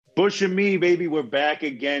Bush and me, baby, we're back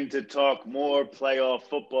again to talk more playoff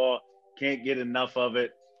football. Can't get enough of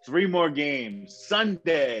it. 3 more games.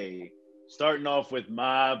 Sunday, starting off with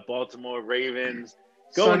my Baltimore Ravens.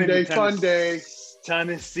 Going into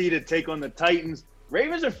Tennessee to take on the Titans.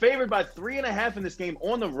 Ravens are favored by 3.5 in this game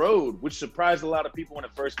on the road, which surprised a lot of people when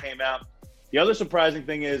it first came out. The other surprising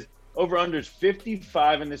thing is over-under is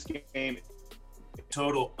 55 in this game.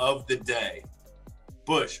 Total of the day.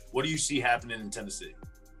 Bush, what do you see happening in Tennessee?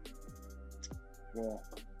 Well,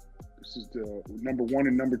 this is the number 1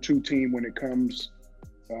 and number 2 team when it comes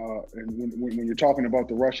and when you're talking about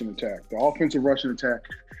the rushing attack, the offensive rushing attack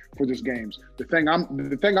for this games. The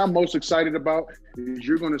thing I'm most excited about is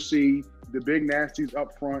you're going to see the big nasties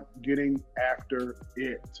up front getting after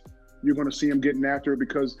it. You're going to see them getting after it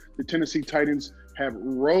because the Tennessee Titans have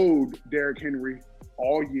rode Derrick Henry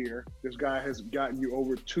all year. This guy has gotten you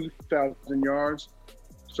over 2,000 yards.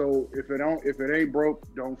 So if it ain't broke,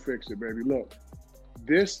 don't fix it, baby. Look,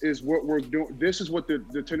 this is what we're doing. This is what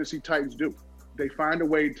the Tennessee Titans do. They find a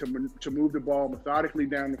way to move the ball methodically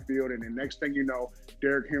down the field, and the next thing you know,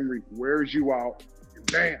 Derrick Henry wears you out, and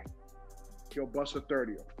bam, he'll bust a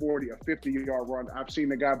 30, a 40, a 50-yard run. I've seen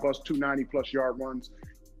the guy bust 290-plus yard runs.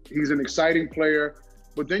 He's an exciting player.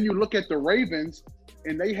 But then you look at the Ravens,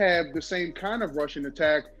 and they have the same kind of rushing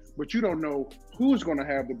attack, but you don't know who's going to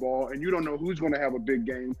have the ball, and you don't know who's going to have a big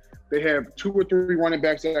game. They have 2 or 3 running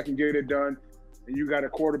backs that can get it done, and you got a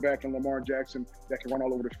quarterback in Lamar Jackson that can run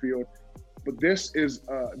all over the field. But this is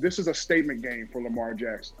a statement game for Lamar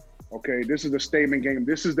Jackson, okay? This is a statement game.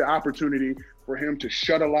 This is the opportunity for him to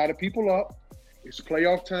shut a lot of people up. It's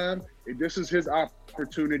playoff time. This is his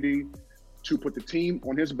opportunity to put the team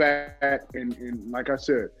on his back and like I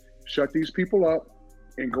said, shut these people up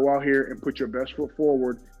and go out here and put your best foot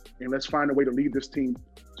forward, and let's find a way to lead this team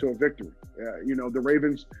to a victory. The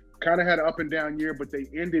Ravens kind of had an up and down year, but they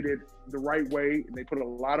ended it the right way, and they put a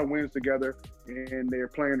lot of wins together, and they're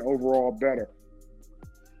playing overall better.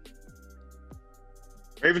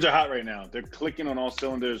 Ravens are hot right now. They're clicking on all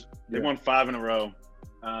cylinders. They won 5 in a row.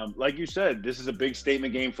 Like you said, this is a big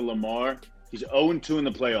statement game for Lamar. He's 0-2 in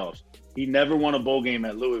the playoffs. He never won a bowl game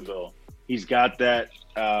at Louisville. He's got that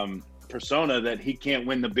persona that he can't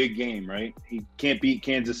win the big game, right? He can't beat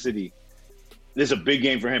Kansas City. This is a big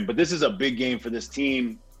game for him, but this is a big game for this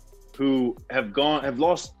team who have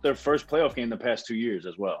lost their first playoff game the past 2 years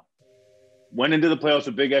as well. Went into the playoffs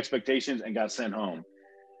with big expectations and got sent home.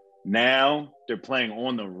 Now they're playing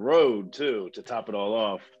on the road too to top it all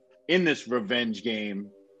off in this revenge game.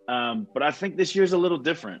 But I think this year's a little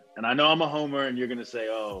different. And I know I'm a homer and you're going to say,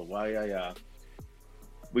 oh, well, yeah.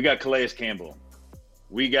 We got Calais Campbell.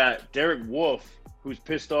 We got Derek Wolfe, who's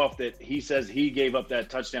pissed off that he says he gave up that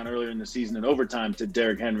touchdown earlier in the season in overtime to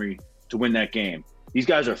Derrick Henry to win that game. These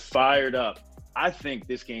guys are fired up. I think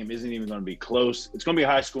this game isn't even going to be close. It's going to be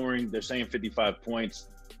high scoring. They're saying 55 points.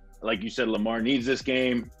 Like you said, Lamar needs this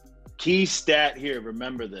game. Key stat here,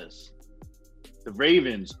 remember this. The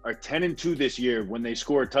Ravens are 10-2 this year when they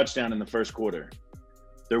score a touchdown in the first quarter.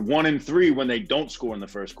 They're 1-3 when they don't score in the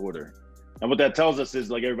first quarter. And what that tells us is,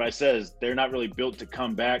 like everybody says, they're not really built to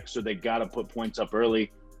come back, so they got to put points up early.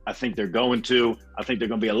 I think they're going to. I think they're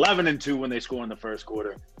going to be 11-2 when they score in the first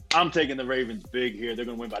quarter. I'm taking the Ravens big here. They're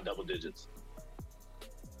going to win by double digits.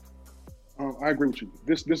 I agree with you.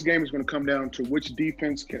 This game is going to come down to which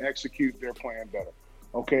defense can execute their plan better.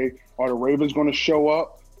 Okay, are the Ravens going to show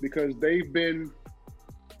up? Because they've been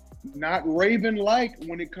not Raven-like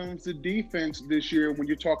when it comes to defense this year. When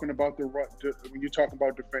you're talking about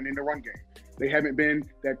defending the run game, they haven't been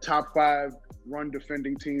that top 5 run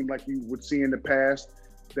defending team like you would see in the past.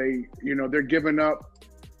 They're giving up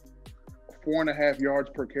 4.5 yards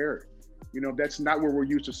per carry. That's not what we're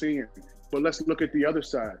used to seeing. But let's look at the other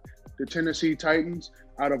side. The Tennessee Titans,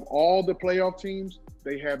 out of all the playoff teams,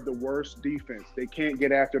 they have the worst defense. They can't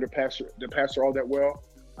get after the passer all that well.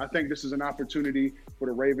 I think this is an opportunity for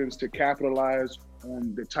the Ravens to capitalize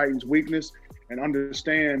on the Titans' weakness and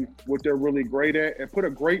understand what they're really great at and put a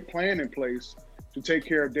great plan in place to take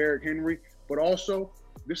care of Derrick Henry. But also,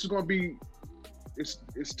 this is going to be it's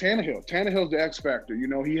Tannehill. Tannehill's the X factor.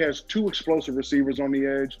 He has 2 explosive receivers on the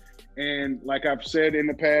edge. And like I've said in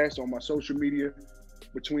the past on my social media,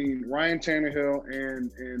 between Ryan Tannehill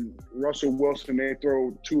and Russell Wilson, they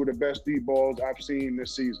throw 2 of the best deep balls I've seen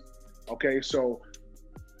this season. Okay, so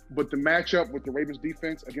but the matchup with the Ravens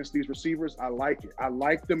defense against these receivers, I like it. I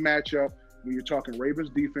like the matchup when you're talking Ravens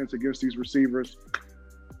defense against these receivers.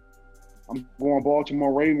 I'm going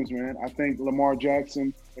Baltimore Ravens, man. I think Lamar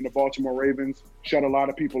Jackson and the Baltimore Ravens shut a lot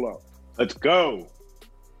of people up. Let's go.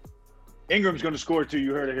 Ingram's going to score too.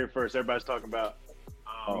 You heard it here first. Everybody's talking about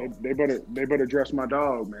Oh, They better dress my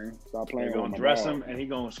dog, man. Stop playing. they're with gonna my dress dog. him, and he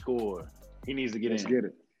gonna score. He needs to get Let's in. get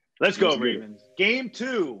it. Let's go, Let's get Ravens. Game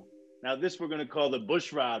 2. Now this we're gonna call the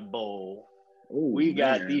Bushrod Bowl. Ooh, We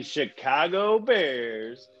got man. the Chicago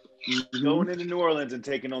Bears Mhm. going into New Orleans and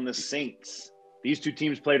taking on the Saints. These two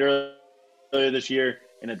teams played earlier this year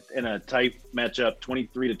in a tight matchup,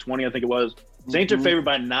 23-20, I think it was. Saints are favored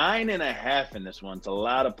by 9.5 in this one. It's a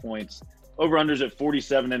lot of points. Over-unders at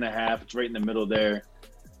 47.5. It's right in the middle there.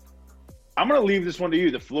 I'm going to leave this one to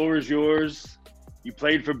you. The floor is yours. You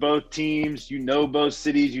played for both teams. You know both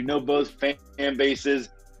cities. You know both fan bases.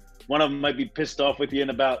 One of them might be pissed off with you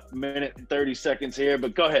in about a minute and 30 seconds here,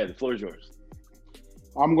 but go ahead. The floor is yours.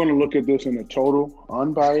 I'm going to look at this in a total,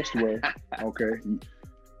 unbiased way. Okay.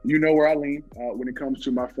 You know where I lean when it comes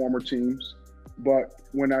to my former teams. But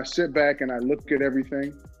when I sit back and I look at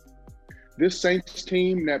everything, this Saints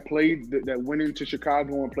team that went into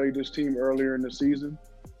Chicago and played this team earlier in the season,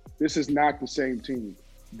 this is not the same team.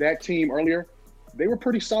 That team earlier, they were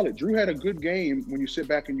pretty solid. Drew had a good game when you sit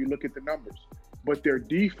back and you look at the numbers. But their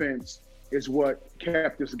defense is what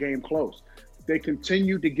kept this game close. They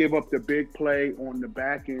continued to give up the big play on the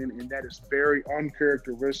back end, and that is very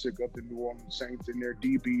uncharacteristic of the New Orleans Saints and their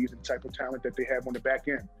DBs and type of talent that they have on the back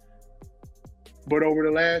end. But over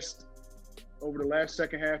the last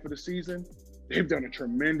second half of the season, they've done a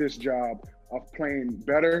tremendous job of playing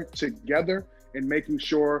better together and making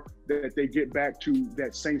sure that they get back to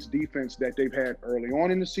that Saints defense that they've had early on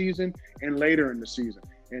in the season and later in the season.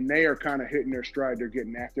 And they are kind of hitting their stride. They're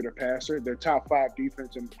getting after the passer. They're top 5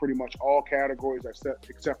 defense in pretty much all categories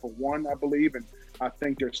except for one, I believe. And I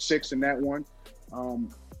think they're 6 in that one.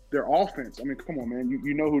 Their offense, I mean, come on, man.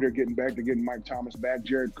 You know who they're getting back. They're getting Mike Thomas back.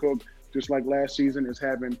 Jared Cook, just like last season, is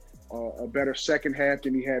having a better second half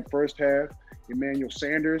than he had first half. Emmanuel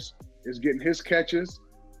Sanders is getting his catches.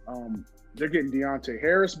 They're getting Deontay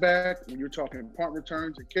Harris back when you're talking punt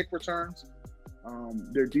returns and kick returns.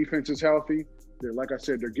 Their defense is healthy. Like I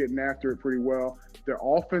said, they're getting after it pretty well. Their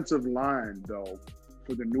offensive line, though,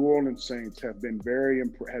 for the New Orleans Saints have been very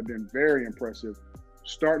impressive.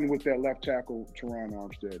 Starting with that left tackle, Teron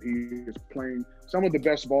Armstead, he is playing some of the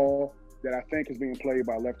best ball that I think is being played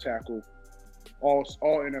by left tackle all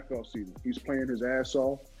NFL season. He's playing his ass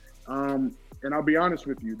off. And I'll be honest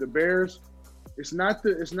with you, the Bears, it's not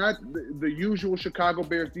the usual Chicago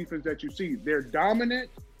Bears defense that you see. They're dominant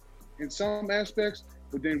in some aspects,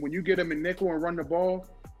 but then when you get them in nickel and run the ball,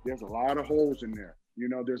 there's a lot of holes in there. You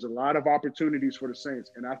know, there's a lot of opportunities for the Saints,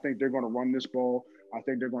 and I think they're going to run this ball. I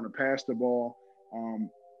think they're going to pass the ball.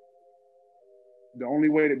 The only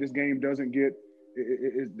way that this game doesn't get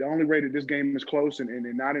the only way that this game is close and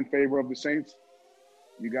not in favor of the Saints,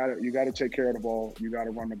 you gotta take care of the ball. You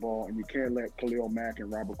gotta run the ball, and you can't let Khalil Mack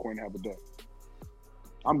and Robert Quinn have a day.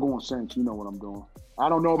 I'm going Saints. You know what I'm doing. I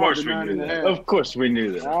don't know about the 9.5. Of course we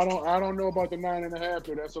knew that. I don't know about the 9.5.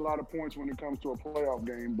 Though that's a lot of points when it comes to a playoff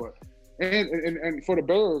game. But and for the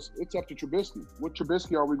Bears, it's up to Trubisky. What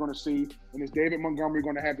Trubisky are we going to see? And is David Montgomery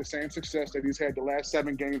going to have the same success that he's had the last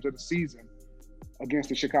 7 games of the season against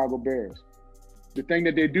the Chicago Bears? The thing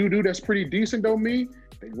that they do that's pretty decent, though,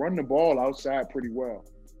 they run the ball outside pretty well.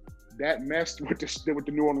 That messed with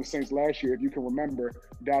the New Orleans Saints last year. If you can remember,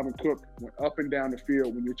 Dalvin Cook went up and down the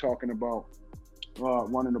field when you're talking about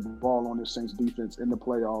running the ball on the Saints defense in the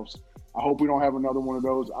playoffs. I hope we don't have another one of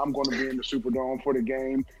those. I'm going to be in the Superdome for the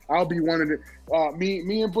game. I'll be one of the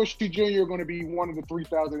me and Bushy Jr. are going to be one of the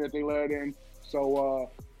 3,000 that they let in.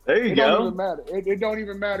 So there you go. Don't even matter. It don't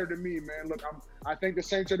even matter to me, man. Look, I think the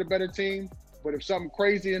Saints are the better team, but if something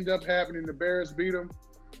crazy ends up happening, the Bears beat them,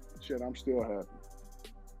 shit, I'm still happy.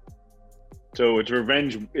 So it's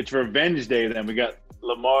revenge day then. We got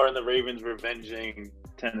Lamar and the Ravens revenging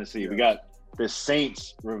Tennessee. We got the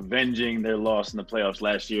Saints revenging their loss in the playoffs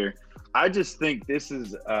last year. I just think this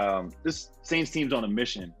is this Saints team's on a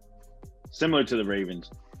mission, similar to the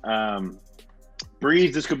Ravens.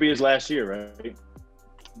 Breeze, this could be his last year, right?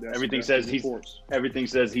 Everything says he's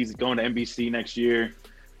going to NBC next year.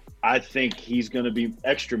 I think he's going to be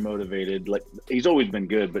extra motivated. Like he's always been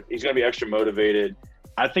good, but he's going to be extra motivated.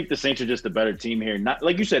 I think the Saints are just a better team here. Not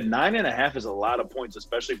like you said, 9.5 is a lot of points,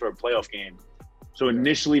 especially for a playoff game. So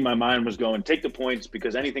initially my mind was going, take the points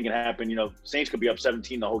because anything can happen. You know, Saints could be up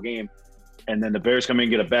 17 the whole game. And then the Bears come in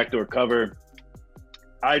and get a backdoor cover.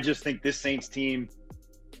 I just think this Saints team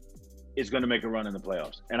is going to make a run in the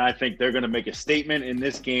playoffs. And I think they're going to make a statement in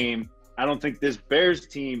this game. I don't think this Bears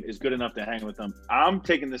team is good enough to hang with them. I'm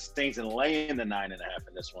taking the Saints and laying the 9.5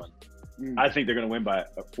 in this one. I think they're going to win by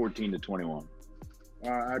 14-21.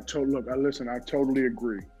 I totally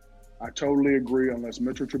agree. I totally agree unless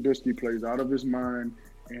Mitchell Trubisky plays out of his mind.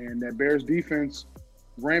 And that Bears defense,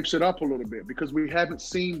 ramps it up a little bit because we haven't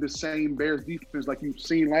seen the same Bears defense like you've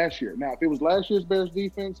seen last year. Now, if it was last year's Bears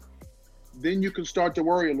defense, then you can start to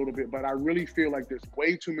worry a little bit. But I really feel like there's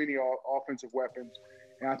way too many offensive weapons.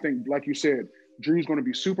 And I think, like you said, Drew's going to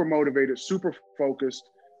be super motivated, super focused.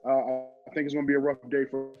 I think it's going to be a rough day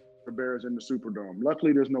for the Bears in the Superdome.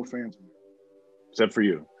 Luckily, there's no fans in there. Except for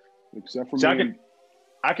you. Except for so me.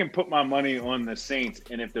 I can put my money on the Saints,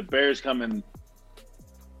 and if the Bears come and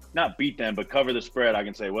not beat them, but cover the spread, I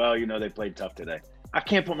can say, well, they played tough today. I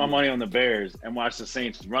can't put my money on the Bears and watch the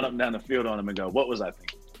Saints run up and down the field on them and go, what was I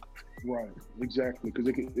thinking? Right, exactly, because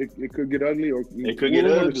it could get ugly, or it could get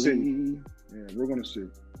ugly. Yeah, we're going to see.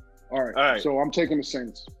 All right, so I'm taking the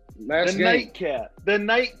Saints. Last game. The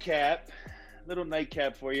nightcap, little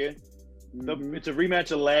nightcap for you. Mm-hmm. It's a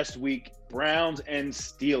rematch of last week, Browns and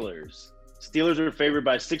Steelers. Steelers are favored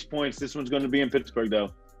by 6 points. This one's going to be in Pittsburgh,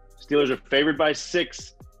 though. Steelers are favored by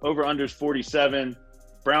 6. Over-under's 47.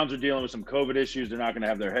 Browns are dealing with some COVID issues. They're not going to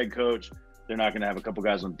have their head coach. They're not going to have a couple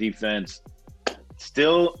guys on defense.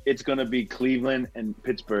 Still, it's going to be Cleveland and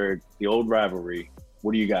Pittsburgh, the old rivalry.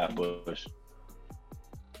 What do you got, Bush?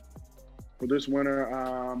 For this winner,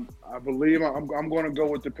 I believe I'm going to go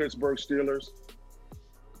with the Pittsburgh Steelers.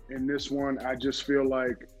 In this one, I just feel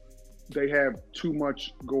like they have too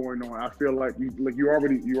much going on. I feel like you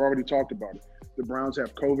already talked about it. The Browns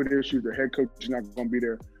have COVID issues. Their head coach is not going to be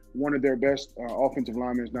there. One of their best offensive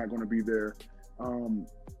linemen is not going to be there.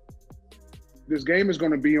 This game is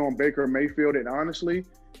going to be on Baker Mayfield, and honestly,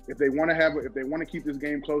 if they want to keep this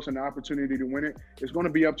game close and the opportunity to win it, it's going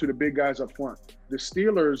to be up to the big guys up front. The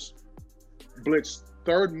Steelers blitz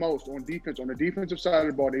third most on defense. On the defensive side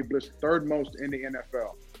of the ball, they blitz third most in the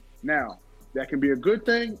NFL. Now, that can be a good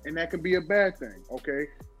thing and that can be a bad thing, okay?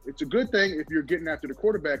 It's a good thing if you're getting after the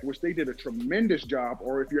quarterback, which they did a tremendous job,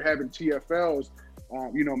 or if you're having TFLs,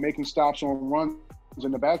 making stops on runs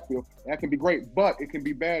in the backfield. That can be great, but it can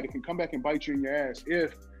be bad. It can come back and bite you in your ass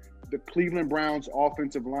if the Cleveland Browns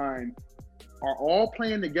offensive line are all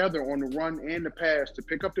playing together on the run and the pass to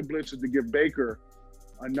pick up the blitzes to give Baker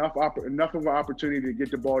enough of an opportunity to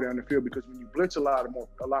get the ball down the field. Because when you blitz a lot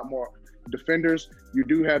more defenders, you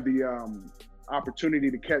do have the opportunity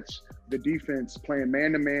to catch the defense playing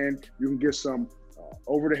man-to-man. You can get some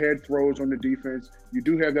over-the-head throws on the defense. You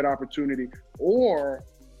do have that opportunity. Or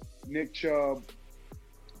Nick Chubb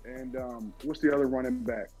and what's the other running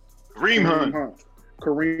back? Kareem Hunt.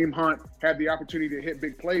 Kareem Hunt had the opportunity to hit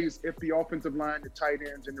big plays if the offensive line, the tight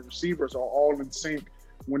ends, and the receivers are all in sync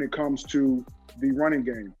when it comes to the running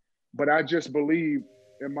game. But I just believe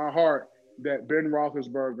in my heart that Ben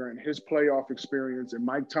Roethlisberger and his playoff experience and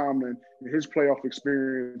Mike Tomlin and his playoff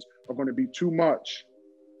experience are going to be too much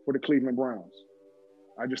for the Cleveland Browns.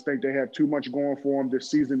 I just think they have too much going for them. This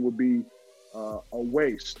season would be a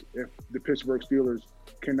waste if the Pittsburgh Steelers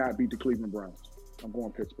cannot beat the Cleveland Browns. I'm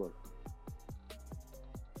going Pittsburgh.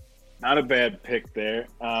 Not a bad pick there.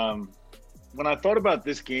 When I thought about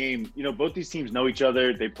this game, both these teams know each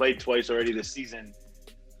other. They played twice already this season.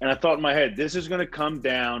 And I thought in my head, this is going to come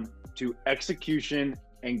down to execution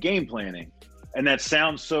and game planning. And that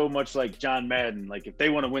sounds so much like John Madden. Like, if they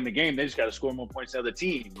want to win the game, they just got to score more points than the other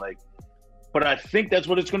team. But I think that's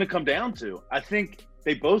what it's going to come down to. I think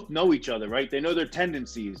they both know each other, right? They know their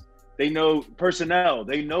tendencies. They know personnel.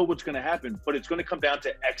 They know what's going to happen. But it's going to come down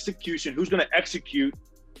to execution. Who's going to execute?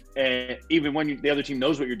 And even when the other team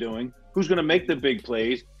knows what you're doing, who's going to make the big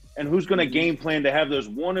plays, and who's going to game plan to have those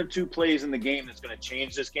 1 or 2 plays in the game that's going to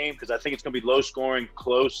change this game? Because I think it's going to be low scoring,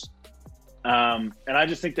 close. And I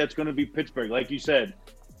just think that's going to be Pittsburgh. Like you said,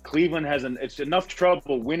 Cleveland it's enough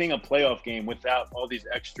trouble winning a playoff game without all these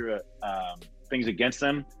extra things against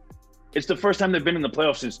them. It's the first time they've been in the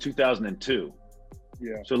playoffs since 2002.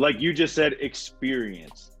 Yeah. So like you just said,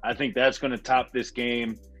 experience. I think that's going to top this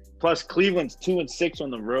game. Plus, Cleveland's 2-6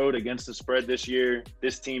 on the road against the spread this year.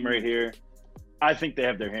 This team right here, I think they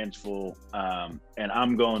have their hands full. And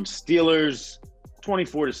I'm going Steelers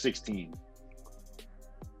 24-16.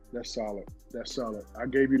 That's solid. I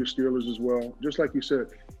gave you the Steelers as well. Just like you said,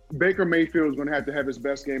 Baker Mayfield is going to have his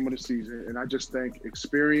best game of the season. And I just think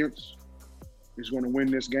experience is going to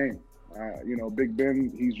win this game. Big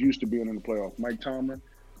Ben, he's used to being in the playoffs. Mike Tomlin,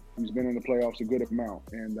 he's been in the playoffs a good amount.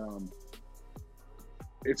 And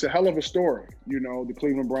it's a hell of a story. The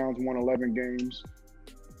Cleveland Browns won 11 games.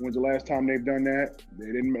 When's the last time they've done that? They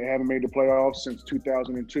haven't made the playoffs since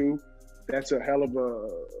 2002. That's a hell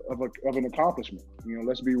of an accomplishment.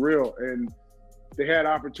 Let's be real. And they had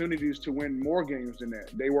opportunities to win more games than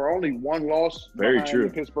that. They were only one loss behind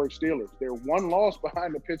the Pittsburgh Steelers. They're one loss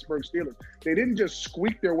behind the Pittsburgh Steelers. They didn't just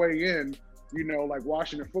squeak their way in, like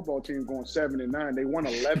Washington football team going 7-9. They won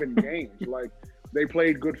 11 games. They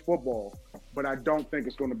played good football, but I don't think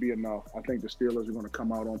it's going to be enough. I think the Steelers are going to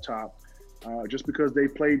come out on top, just because they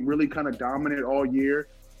played really kind of dominant all year.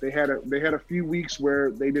 They had a few weeks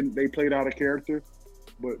where they played out of character,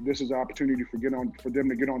 but this is an opportunity for them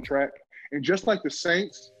to get on track. And just like the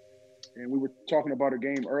Saints, and we were talking about a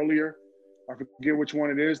game earlier, I forget which one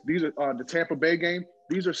it is. These are the Tampa Bay game.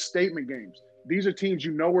 These are statement games. These are teams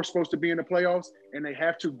we're supposed to be in the playoffs, and they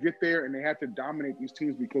have to get there and they have to dominate these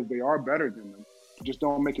teams because they are better than them. Just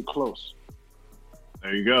don't make it close.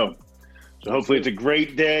 There you go. So hopefully it's a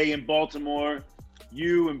great day in Baltimore.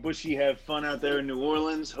 You and Bushy have fun out there in New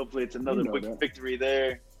Orleans. Hopefully it's another quick victory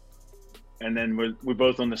there. And then we're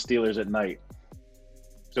both on the Steelers at night.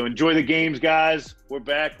 So enjoy the games, guys. We're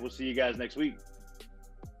back. We'll see you guys next week.